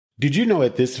Did you know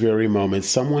at this very moment,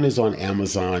 someone is on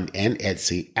Amazon and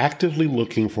Etsy actively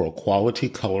looking for a quality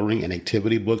coloring and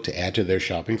activity book to add to their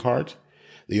shopping cart?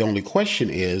 The only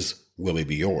question is, will it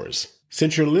be yours?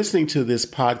 Since you're listening to this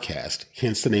podcast,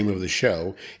 hence the name of the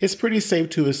show, it's pretty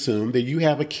safe to assume that you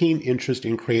have a keen interest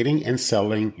in creating and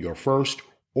selling your first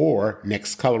or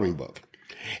next coloring book.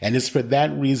 And it's for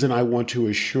that reason I want to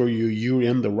assure you you're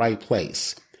in the right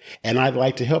place. And I'd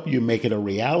like to help you make it a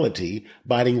reality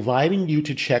by inviting you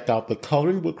to check out the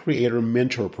Coloring Book Creator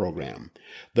Mentor Program,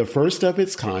 the first of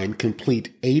its kind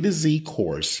complete A to Z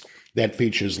course that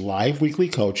features live weekly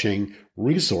coaching,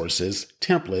 resources,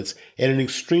 templates, and an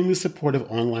extremely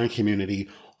supportive online community,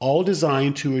 all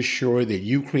designed to assure that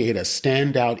you create a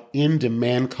standout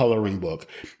in-demand coloring book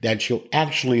that you'll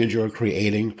actually enjoy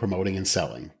creating, promoting, and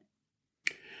selling.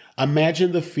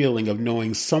 Imagine the feeling of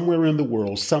knowing somewhere in the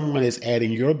world someone is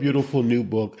adding your beautiful new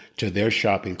book to their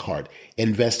shopping cart,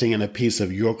 investing in a piece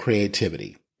of your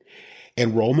creativity.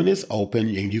 Enrollment is open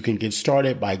and you can get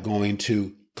started by going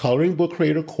to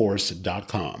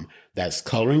coloringbookcreatorcourse.com. That's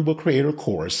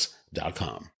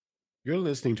coloringbookcreatorcourse.com. You're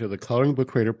listening to the Coloring Book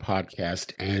Creator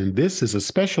Podcast, and this is a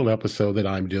special episode that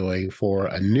I'm doing for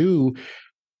a new,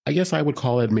 I guess I would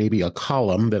call it maybe a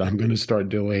column that I'm going to start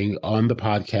doing on the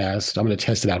podcast. I'm going to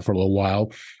test it out for a little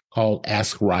while, called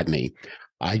Ask Rodney.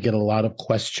 I get a lot of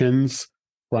questions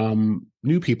from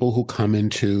new people who come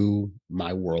into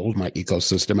my world, my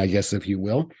ecosystem, I guess, if you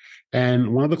will.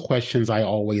 And one of the questions I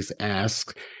always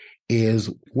ask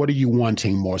is, what are you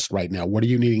wanting most right now? What are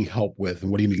you needing help with? And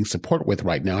what are you needing support with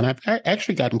right now? And I've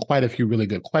actually gotten quite a few really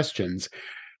good questions.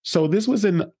 So this was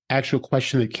an actual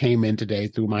question that came in today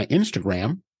through my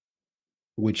Instagram,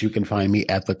 which you can find me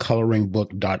at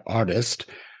thecoloringbook.artist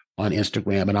on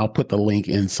Instagram. And I'll put the link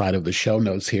inside of the show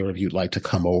notes here if you'd like to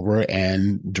come over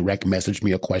and direct message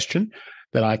me a question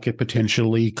that I could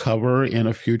potentially cover in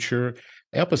a future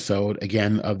episode,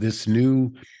 again, of this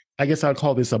new, I guess I'd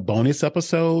call this a bonus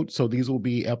episode. So these will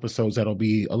be episodes that'll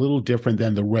be a little different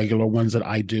than the regular ones that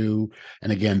I do. And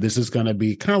again, this is going to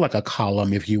be kind of like a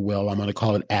column, if you will. I'm going to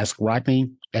call it Ask Rodney,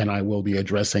 and I will be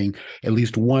addressing at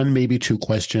least one, maybe two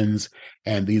questions.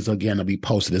 And these, again, will be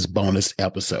posted as bonus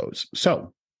episodes.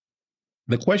 So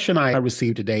the question I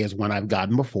received today is one I've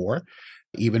gotten before,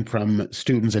 even from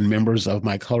students and members of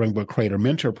my Coloring Book Creator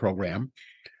Mentor Program.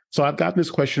 So I've gotten this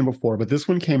question before, but this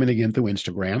one came in again through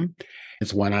Instagram.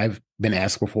 It's one I've been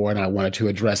asked before, and I wanted to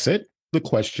address it. The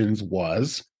questions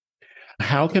was,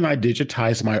 how can I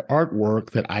digitize my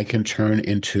artwork that I can turn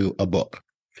into a book?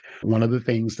 One of the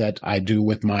things that I do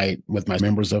with my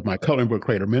members of my Coloring Book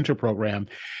Creator Mentor Program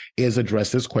is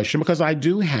address this question, because I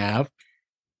do have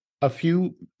a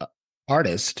few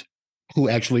artists who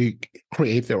actually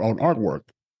create their own artwork.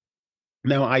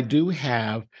 Now, I do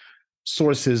have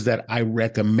sources that I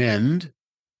recommend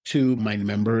to my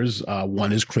members.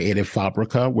 One is Creative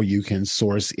Fabrica, where you can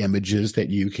source images that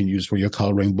you can use for your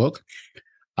coloring book.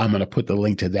 I'm going to put the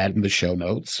link to that in the show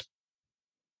notes.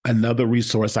 Another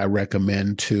resource I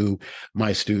recommend to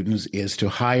my students is to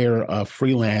hire a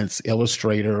freelance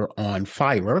illustrator on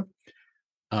Fiverr,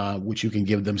 which you can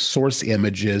give them source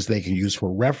images they can use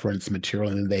for reference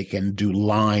material, and they can do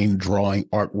line drawing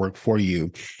artwork for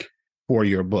you for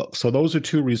your book. So those are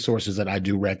two resources that I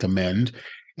do recommend,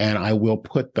 and I will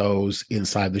put those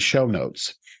inside the show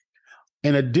notes.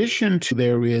 In addition to,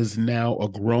 there is now a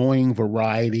growing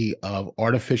variety of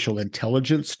artificial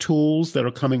intelligence tools that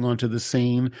are coming onto the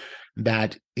scene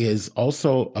that is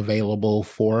also available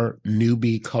for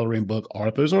newbie coloring book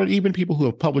authors, or even people who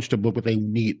have published a book but they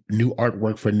need new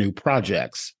artwork for new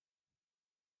projects.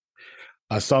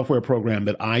 A software program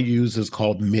that I use is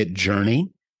called Midjourney.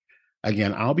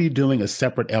 Again, I'll be doing a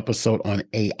separate episode on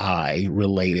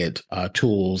AI-related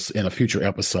tools in a future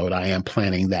episode. I am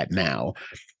planning that now.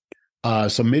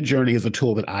 So Midjourney is a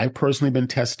tool that I've personally been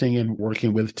testing and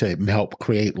working with to help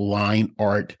create line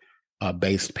art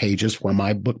based pages for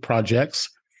my book projects.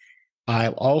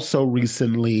 I've also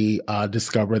recently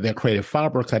discovered that Creative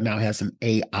Fabrica now has an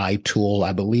AI tool,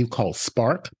 I believe, called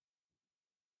Spark.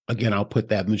 Again, I'll put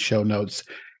that in the show notes.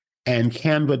 And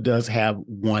Canva does have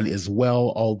one as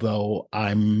well, although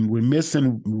I'm remiss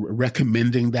in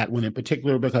recommending that one in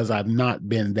particular because I've not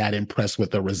been that impressed with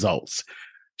the results.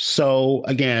 So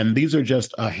again, these are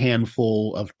just a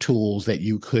handful of tools that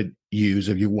you could use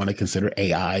if you want to consider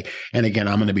AI. And again,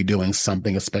 I'm going to be doing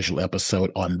a special episode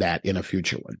on that in a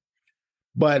future one.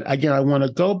 But again, I want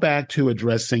to go back to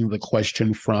addressing the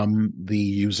question from the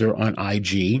user on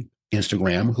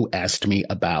Instagram, who asked me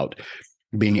about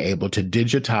being able to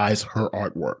digitize her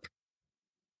artwork.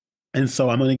 And so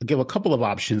I'm going to give a couple of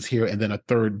options here and then a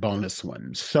third bonus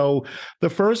one. So the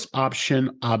first option,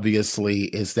 obviously,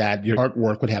 is that your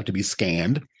artwork would have to be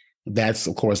scanned. That's,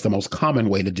 of course, the most common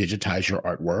way to digitize your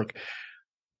artwork.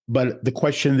 But the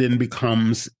question then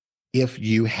becomes if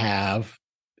you have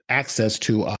access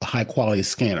to a high quality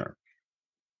scanner.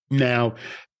 Now,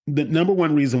 the number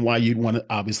one reason why you'd want to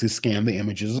obviously scan the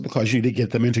images is because you need to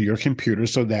get them into your computer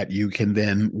so that you can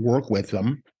then work with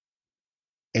them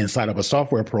inside of a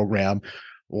software program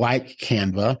like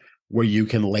Canva, where you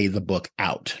can lay the book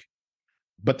out.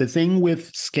 But the thing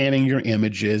with scanning your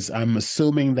images, I'm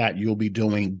assuming that you'll be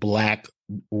doing black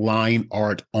line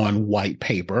art on white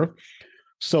paper.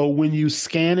 So when you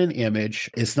scan an image,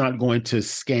 it's not going to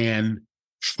scan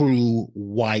true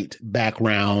white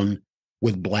background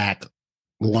with black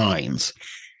lines.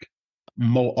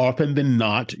 More often than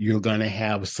not, you're going to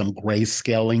have some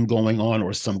grayscaling going on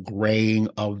or some graying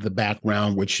of the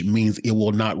background, which means it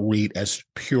will not read as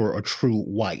pure or true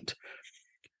white.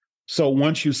 So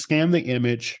once you scan the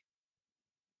image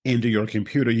into your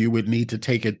computer, you would need to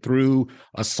take it through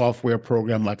a software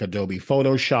program like Adobe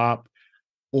Photoshop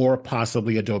or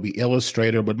possibly Adobe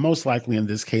Illustrator, but most likely in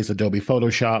this case, Adobe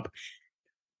Photoshop.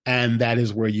 And that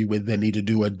is where you would then need to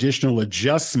do additional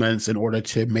adjustments in order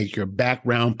to make your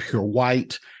background pure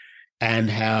white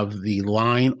and have the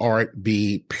line art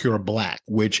be pure black,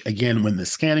 which again, when the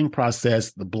scanning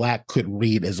process, the black could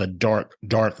read as a dark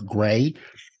gray.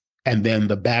 And then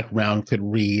the background could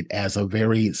read as a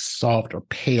very soft or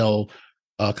pale,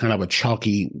 kind of a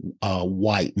chalky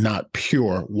white, not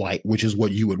pure white, which is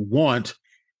what you would want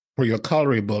for your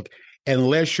coloring book,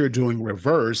 unless you're doing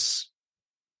reverse,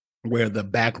 where the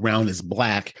background is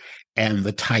black and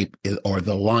the type is, or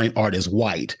the line art is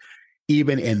white.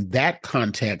 Even in that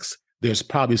context, there's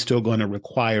probably still going to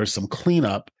require some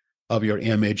cleanup of your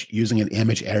image using an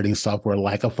image editing software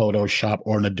like a Photoshop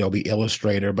or an Adobe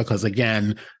Illustrator, because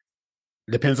again,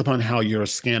 depends upon how your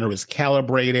scanner is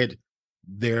calibrated.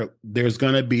 There's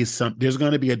going to be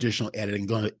additional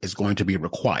editing is going to be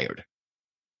required.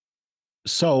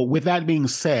 So with that being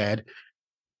said,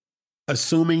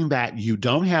 assuming that you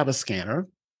don't have a scanner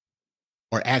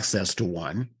or access to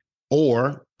one,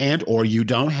 or you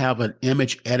don't have an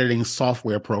image editing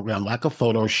software program like a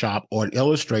Photoshop or an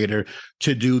Illustrator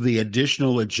to do the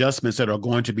additional adjustments that are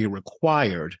going to be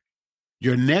required,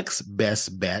 your next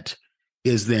best bet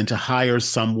is then to hire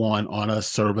someone on a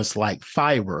service like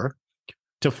Fiverr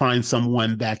to find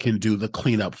someone that can do the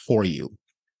cleanup for you.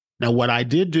 Now, what I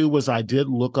did do was I did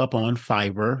look up on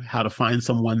Fiverr how to find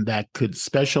someone that could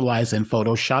specialize in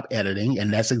Photoshop editing,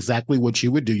 and that's exactly what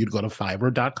you would do. You'd go to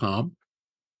fiverr.com.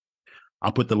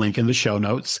 I'll put the link in the show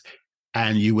notes,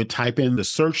 and you would type in the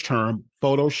search term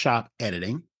Photoshop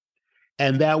editing,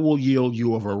 and that will yield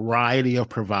you a variety of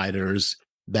providers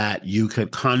that you could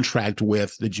contract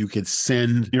with, that you could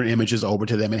send your images over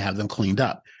to them and have them cleaned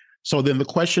up. So then the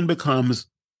question becomes,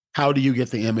 how do you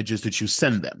get the images that you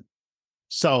send them?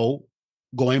 So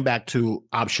going back to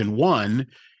option one,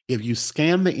 if you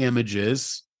scan the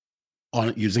images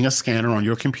using a scanner on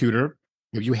your computer,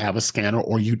 if you have a scanner,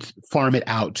 or you farm it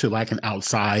out to like an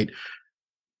outside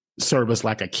service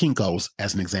like a Kinko's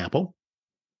as an example,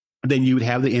 then you would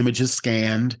have the images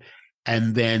scanned,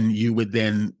 and then you would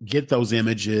then get those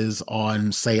images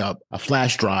on, say, a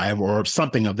flash drive or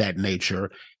something of that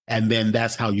nature. And then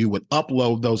that's how you would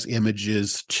upload those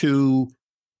images to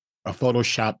a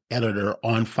Photoshop editor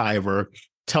on Fiverr,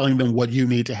 telling them what you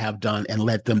need to have done and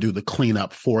let them do the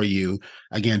cleanup for you,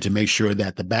 again, to make sure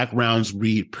that the backgrounds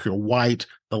read pure white,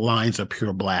 the lines are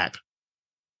pure black.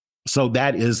 So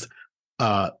that is,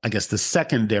 I guess, the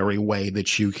secondary way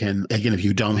that you can, again, if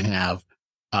you don't have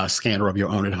a scanner of your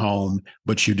own at home,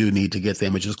 but you do need to get the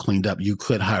images cleaned up, you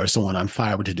could hire someone on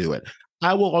Fiverr to do it.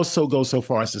 I will also go so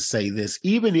far as to say this,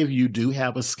 even if you do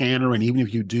have a scanner and even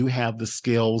if you do have the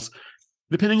skills,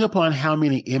 depending upon how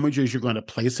many images you're going to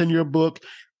place in your book,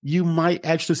 you might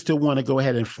actually still want to go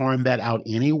ahead and farm that out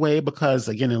anyway, because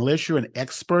again, unless you're an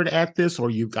expert at this, or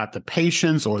you've got the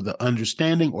patience or the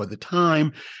understanding or the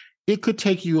time, it could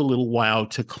take you a little while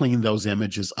to clean those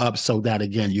images up so that,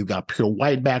 again, you've got pure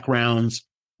white backgrounds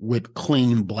with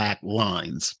clean black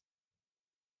lines.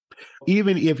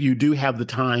 Even if you do have the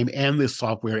time and the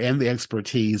software and the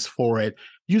expertise for it,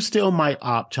 you still might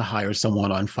opt to hire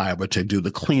someone on Fiverr to do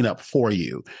the cleanup for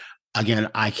you. Again,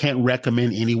 I can't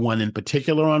recommend anyone in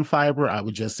particular on Fiverr. I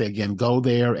would just say, again, go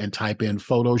there and type in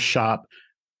Photoshop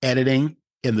editing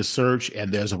in the search,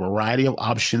 and there's a variety of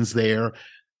options there.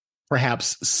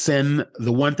 Perhaps the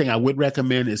one thing I would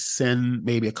recommend is send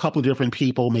maybe a couple of different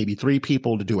people, maybe 3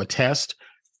 people, to do a test.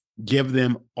 give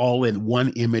them all in one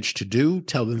image to do,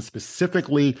 tell them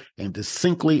specifically and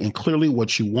distinctly and clearly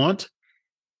what you want,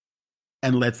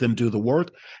 and let them do the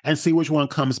work and see which one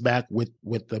comes back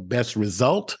with the best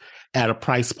result at a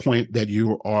price point that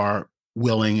you are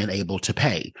willing and able to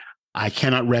pay. I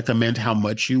cannot recommend how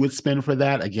much you would spend for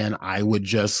that. Again, I would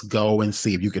just go and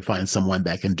see if you could find someone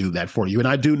that can do that for you. And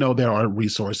I do know there are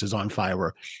resources on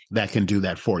Fiverr that can do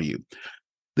that for you.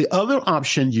 The other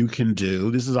option you can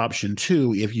do, this is option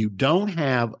 2, if you don't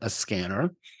have a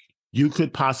scanner, you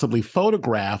could possibly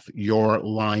photograph your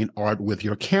line art with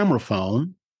your camera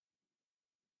phone.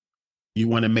 You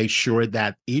want to make sure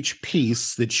that each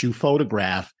piece that you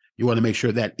photograph, you want to make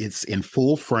sure that it's in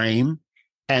full frame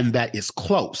and that it's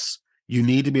close. You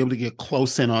need to be able to get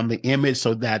close in on the image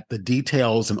so that the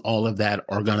details and all of that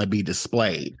are going to be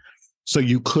displayed. So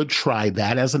you could try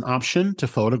that as an option to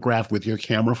photograph with your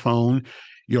camera phone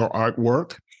your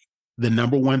artwork. The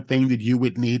number one thing that you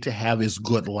would need to have is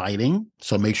good lighting.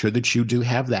 So make sure that you do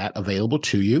have that available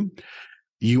to you.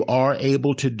 You are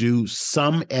able to do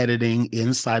some editing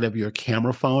inside of your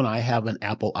camera phone. I have an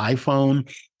Apple iPhone,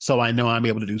 so I know I'm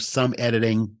able to do some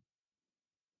editing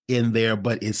in there,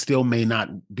 but it still may not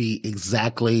be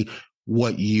exactly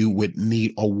what you would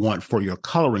need or want for your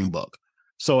coloring book.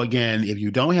 So again, if you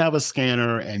don't have a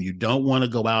scanner and you don't want to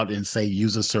go out and say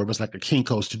use a service like a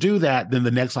Kinko's to do that, then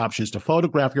the next option is to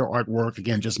photograph your artwork.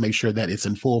 Again, just make sure that it's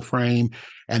in full frame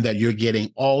and that you're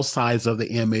getting all sides of the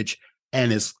image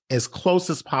and as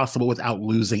close as possible without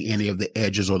losing any of the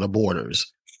edges or the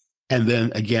borders. And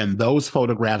then again, those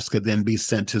photographs could then be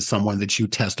sent to someone that you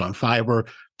test on Fiverr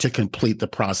to complete the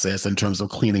process in terms of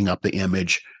cleaning up the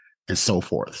image and so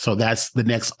forth. So that's the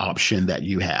next option that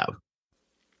you have.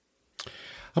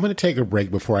 I'm going to take a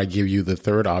break before I give you the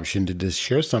third option to just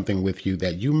share something with you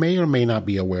that you may or may not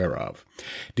be aware of.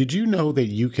 Did you know that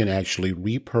you can actually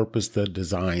repurpose the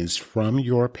designs from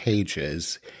your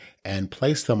pages and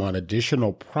place them on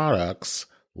additional products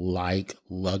like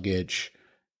luggage,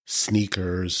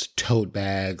 sneakers, tote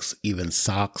bags, even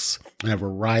socks, and a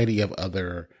variety of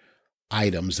other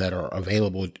items that are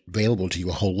available to you,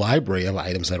 a whole library of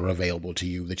items that are available to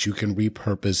you that you can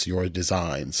repurpose your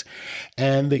designs.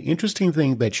 And the interesting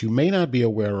thing that you may not be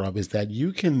aware of is that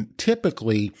you can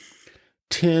typically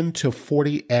 10 to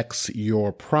 40x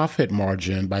your profit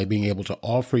margin by being able to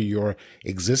offer your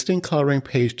existing coloring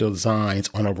page designs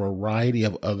on a variety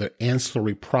of other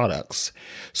ancillary products.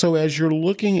 So as you're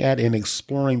looking at and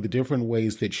exploring the different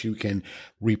ways that you can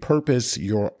repurpose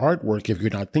your artwork, if you're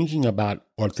not thinking about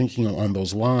or thinking on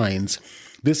those lines,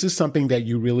 this is something that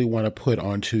you really want to put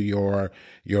onto your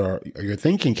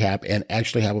thinking cap and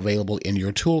actually have available in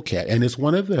your toolkit. And it's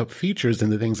one of the features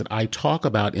and the things that I talk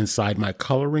about inside my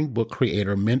Coloring Book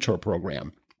Creator Mentor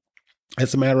Program.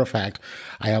 As a matter of fact,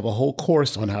 I have a whole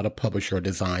course on how to publish your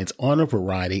designs on a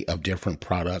variety of different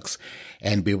products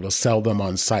and be able to sell them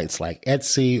on sites like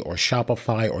Etsy or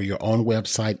Shopify or your own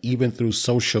website, even through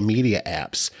social media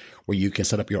apps where you can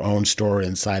set up your own store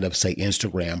inside of, say,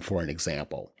 Instagram, for an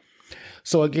example.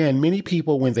 So again, many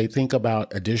people, when they think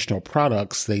about additional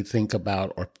products, they think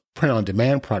about, or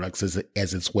print-on-demand products as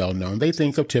it's well known, they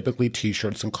think of typically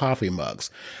t-shirts and coffee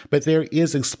mugs. But there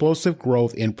is explosive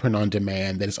growth in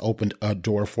print-on-demand that has opened a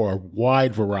door for a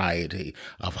wide variety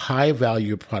of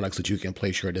high-value products that you can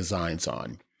place your designs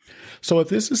on. So if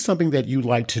this is something that you'd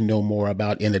like to know more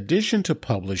about, in addition to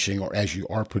publishing or as you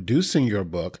are producing your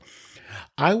book,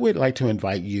 I would like to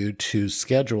invite you to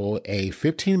schedule a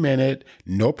 15-minute,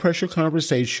 no-pressure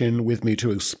conversation with me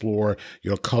to explore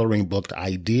your coloring book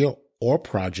idea or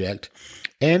project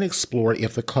and explore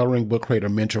if the Coloring Book Creator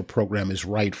Mentor Program is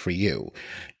right for you.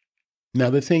 Now,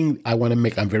 the thing I want to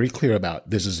make I'm very clear about,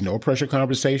 this is no pressure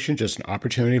conversation, just an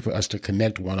opportunity for us to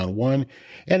connect one-on-one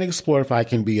and explore if I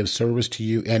can be of service to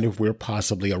you and if we're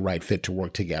possibly a right fit to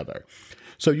work together.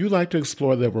 So you'd like to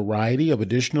explore the variety of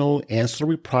additional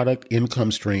ancillary product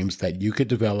income streams that you could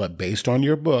develop based on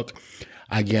your book.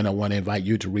 Again, I want to invite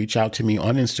you to reach out to me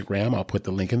on Instagram. I'll put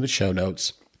the link in the show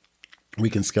notes.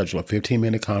 We can schedule a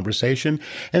 15-minute conversation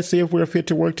and see if we're fit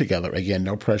to work together. Again,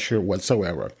 no pressure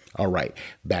whatsoever. All right,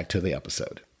 back to the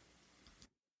episode.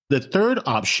 The third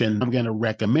option I'm going to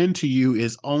recommend to you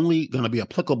is only going to be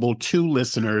applicable to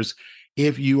listeners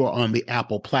if you are on the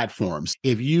Apple platforms.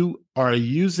 If you are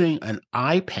using an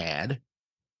iPad,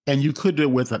 and you could do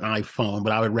it with an iPhone,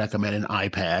 but I would recommend an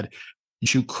iPad,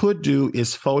 what you could do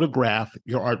is photograph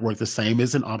your artwork the same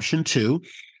as in option 2.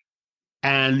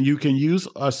 And you can use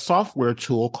a software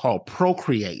tool called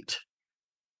Procreate.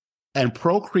 And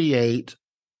Procreate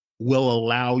will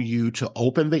allow you to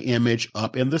open the image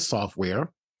up in the software.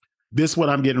 This, what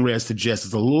I'm getting ready to suggest,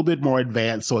 is a little bit more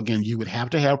advanced. So again, you would have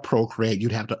to have Procreate.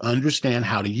 You'd have to understand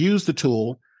how to use the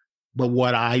tool. But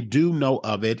what I do know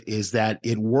of it is that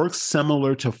it works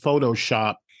similar to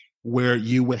Photoshop, where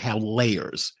you would have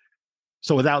layers.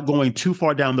 So without going too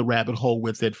far down the rabbit hole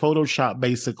with it, Photoshop,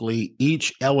 basically,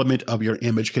 each element of your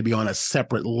image could be on a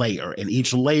separate layer, and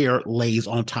each layer lays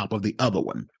on top of the other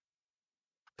one.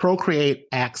 Procreate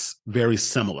acts very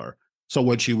similar. So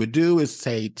what you would do is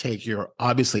say, take your,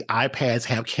 obviously iPads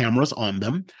have cameras on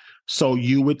them. So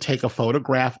you would take a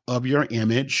photograph of your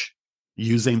image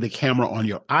using the camera on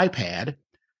your iPad.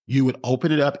 You would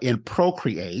open it up in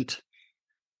Procreate.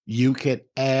 You could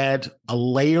add a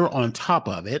layer on top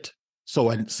of it. So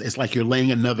it's like you're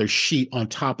laying another sheet on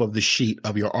top of the sheet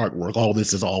of your artwork. All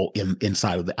this is all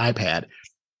inside of the iPad.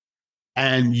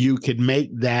 And you could make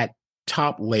that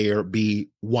top layer be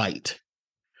white.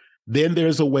 Then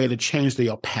there's a way to change the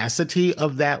opacity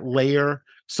of that layer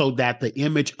so that the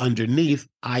image underneath,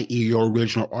 i.e. your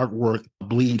original artwork,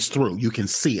 bleeds through. You can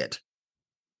see it.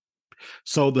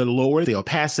 So the lower the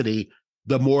opacity,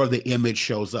 the more of the image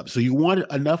shows up. So you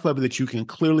want enough of it that you can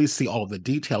clearly see all the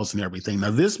details and everything.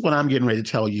 Now, this, what I'm getting ready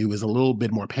to tell you, is a little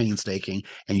bit more painstaking,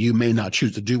 and you may not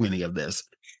choose to do any of this,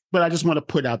 but I just want to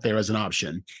put out there as an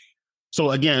option.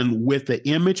 So again, with the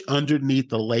image underneath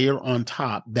the layer on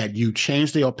top, that you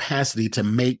change the opacity to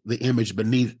make the image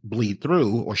beneath bleed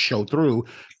through or show through,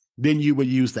 then you would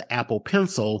use the Apple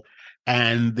Pencil.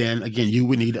 And then again, you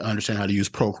would need to understand how to use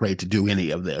Procreate to do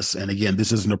any of this. And again,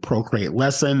 this isn't a Procreate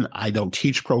lesson. I don't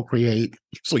teach Procreate,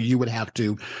 so you would have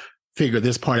to figure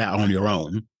this part out on your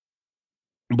own.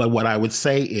 But what I would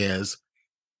say is,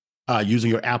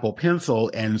 using your Apple Pencil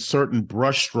and certain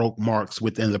brushstroke marks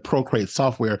within the Procreate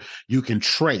software, you can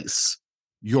trace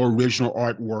your original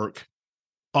artwork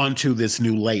onto this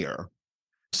new layer.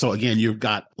 So again, you've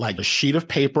got like a sheet of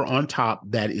paper on top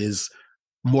that is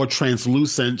more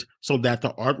translucent, so that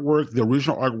the artwork, the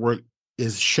original artwork,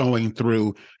 is showing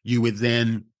through. You would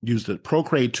then use the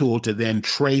Procreate tool to then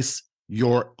trace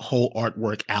your whole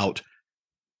artwork out.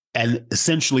 And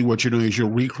essentially what you're doing is you're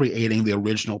recreating the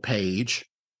original page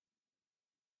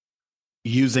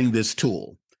using this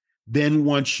tool. Then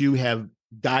once you have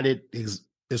got it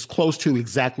as close to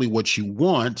exactly what you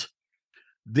want,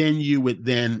 then you would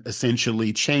then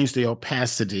essentially change the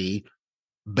opacity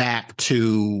back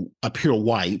to a pure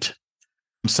white,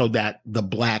 so that the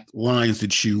black lines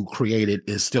that you created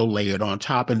is still layered on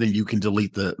top, and then you can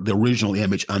delete the original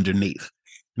image underneath.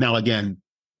 Now, again,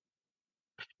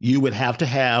 you would have to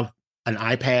have an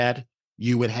iPad,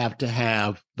 you would have to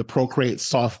have the Procreate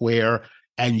software,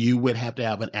 and you would have to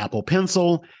have an Apple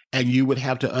Pencil, and you would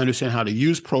have to understand how to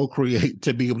use Procreate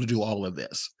to be able to do all of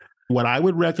this. What I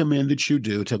would recommend that you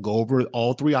do, to go over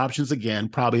all three options again,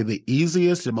 probably the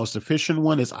easiest and most efficient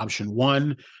one is option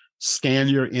one: scan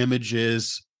your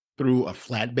images through a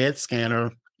flatbed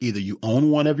scanner. Either you own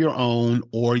one of your own,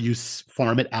 or you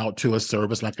farm it out to a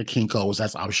service like a Kinko's.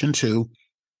 That's option two.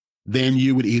 Then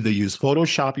you would either use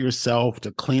Photoshop yourself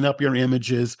to clean up your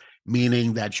images,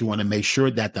 meaning that you want to make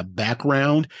sure that the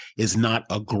background is not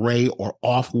a gray or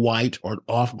off-white or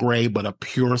off-gray, but a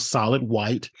pure solid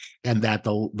white, and that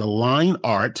the line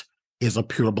art is a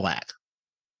pure black.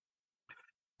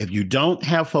 If you don't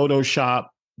have Photoshop,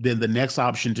 then the next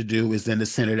option to do is then to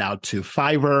send it out to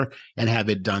Fiverr and have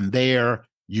it done there.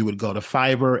 You would go to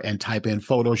Fiverr and type in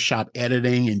Photoshop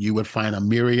editing, and you would find a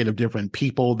myriad of different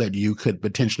people that you could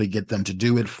potentially get them to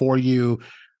do it for you.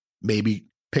 Maybe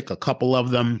pick a couple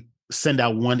of them, send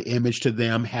out one image to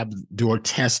them, do a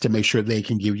test to make sure they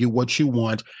can give you what you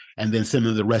want, and then send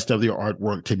them the rest of your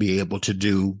artwork to be able to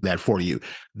do that for you.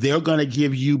 They're going to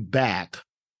give you back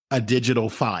a digital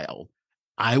file.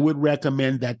 I would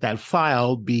recommend that that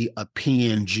file be a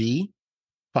PNG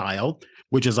file,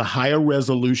 which is a higher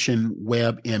resolution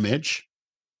web image.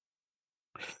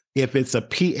 If it's a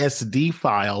PSD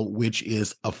file, which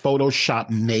is a Photoshop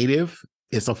native,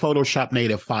 it's a Photoshop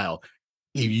native file.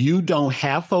 If you don't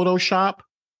have Photoshop,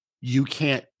 you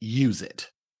can't use it.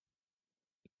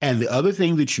 And the other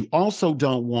thing that you also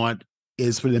don't want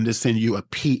is for them to send you a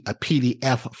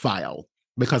PDF file,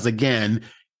 because again,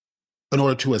 in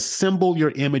order to assemble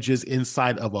your images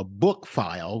inside of a book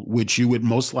file, which you would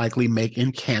most likely make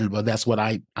in Canva, that's what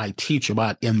I teach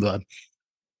about in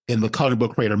the Coloring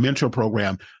Book Creator Mentor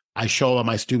Program. I show all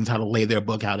my students how to lay their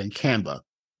book out in Canva.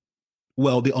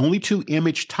 Well, the only two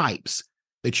image types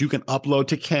that you can upload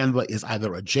to Canva is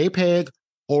either a JPEG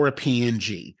or a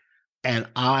PNG. And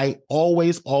I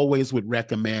always would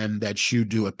recommend that you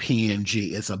do a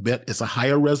PNG. It's a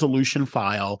higher resolution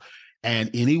file,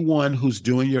 and anyone who's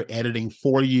doing your editing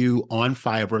for you on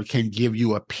Fiverr can give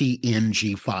you a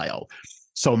PNG file.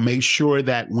 So make sure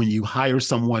that when you hire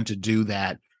someone to do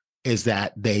that, is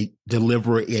that they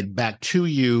deliver it back to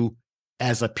you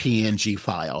as a PNG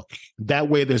file. That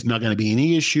way, there's not going to be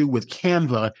any issue with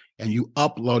Canva and you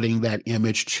uploading that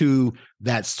image to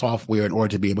that software in order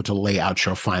to be able to lay out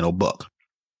your final book.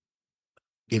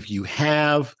 If you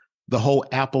have the whole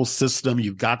Apple system,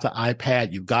 you've got the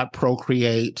iPad, you've got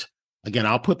Procreate. Again,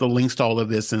 I'll put the links to all of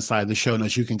this inside the show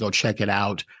notes. You can go check it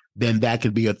out. Then that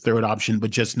could be a third option,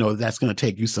 but just know that's going to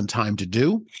take you some time to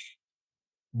do.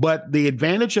 But the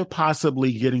advantage of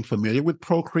possibly getting familiar with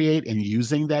Procreate and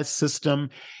using that system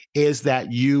is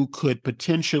that you could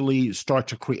potentially start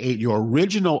to create your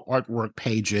original artwork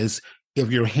pages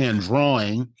if you're hand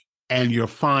drawing and you're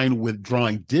fine with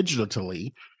drawing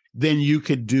digitally. Then you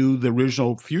could do the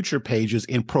original future pages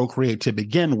in Procreate to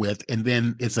begin with, and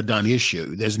then it's a done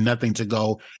issue. There's nothing to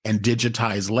go and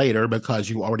digitize later because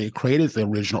you already created the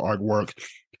original artwork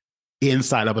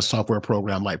inside of a software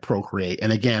program like Procreate.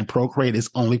 And again, Procreate is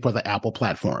only for the Apple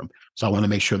platform. So I want to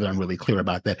make sure that I'm really clear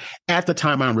about that. At the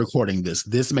time I'm recording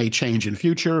this may change in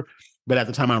future, but at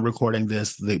the time I'm recording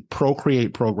this, the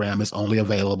Procreate program is only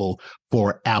available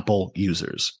for Apple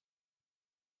users.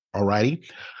 All righty.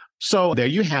 So there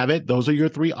you have it. Those are your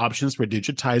three options for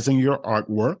digitizing your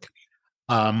artwork.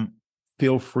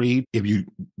 Feel free, if you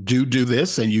do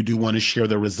this and you do want to share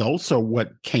the results or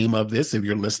what came of this, if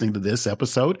you're listening to this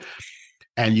episode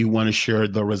and you want to share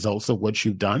the results of what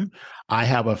you've done, I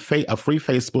have a free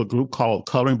Facebook group called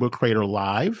Coloring Book Creator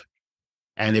Live.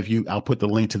 And I'll put the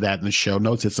link to that in the show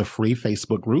notes. It's a free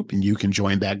Facebook group and you can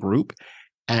join that group.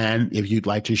 And if you'd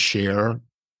like to share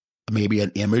maybe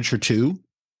an image or two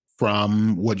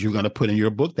from what you're going to put in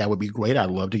your book, that would be great. I'd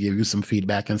love to give you some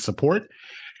feedback and support.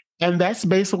 And that's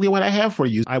basically what I have for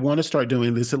you. I want to start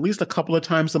doing this at least a couple of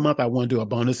times a month. I want to do a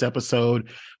bonus episode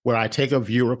where I take a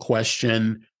viewer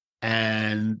question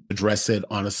and address it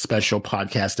on a special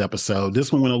podcast episode.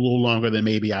 This one went a little longer than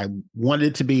maybe I wanted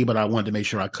it to be, but I wanted to make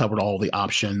sure I covered all the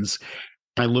options.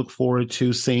 I look forward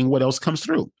to seeing what else comes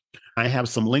through. I have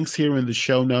some links here in the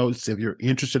show notes. If you're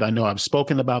interested, I know I've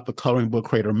spoken about the Coloring Book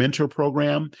Creator Mentor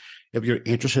Program. If you're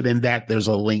interested in that, there's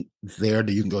a link there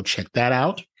that you can go check that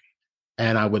out.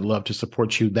 And I would love to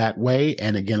support you that way.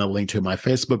 And again, a link to my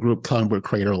Facebook group, Coloring Book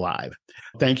Creator Live.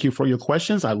 Thank you for your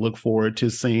questions. I look forward to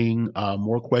seeing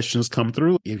more questions come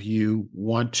through. If you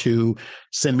want to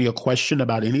send me a question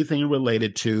about anything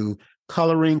related to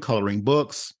coloring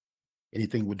books,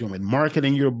 anything we're doing with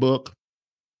marketing your book,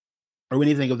 or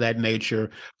anything of that nature,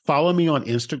 follow me on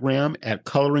Instagram at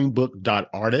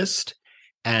coloringbook.artist.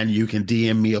 And you can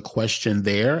DM me a question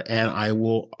there, and I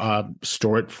will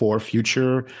store it for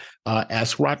future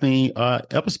Ask Rodney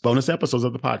bonus episodes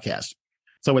of the podcast.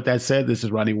 So with that said, this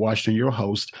is Rodney Washington, your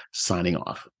host, signing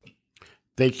off.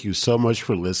 Thank you so much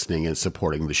for listening and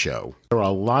supporting the show. There are a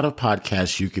lot of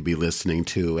podcasts you could be listening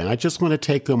to, and I just want to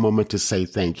take a moment to say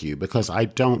thank you because I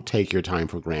don't take your time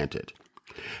for granted.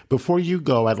 Before you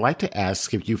go, I'd like to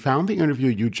ask if you found the interview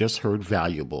you just heard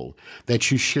valuable, that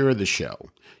you share the show.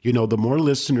 You know, the more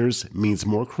listeners means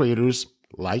more creators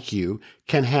like you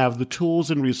can have the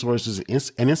tools and resources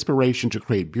and inspiration to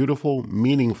create beautiful,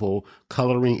 meaningful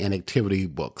coloring and activity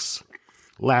books.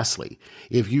 Lastly,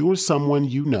 if you or someone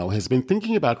you know has been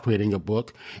thinking about creating a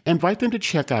book, invite them to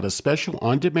check out a special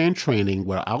on-demand training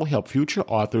where I'll help future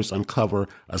authors uncover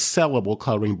a sellable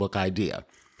coloring book idea.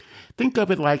 Think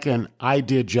of it like an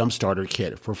idea jumpstarter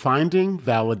kit for finding,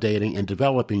 validating, and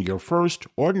developing your first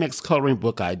or next coloring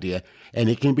book idea, and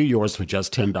it can be yours for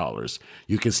just $10.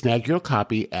 You can snag your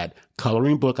copy at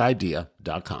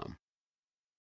coloringbookidea.com.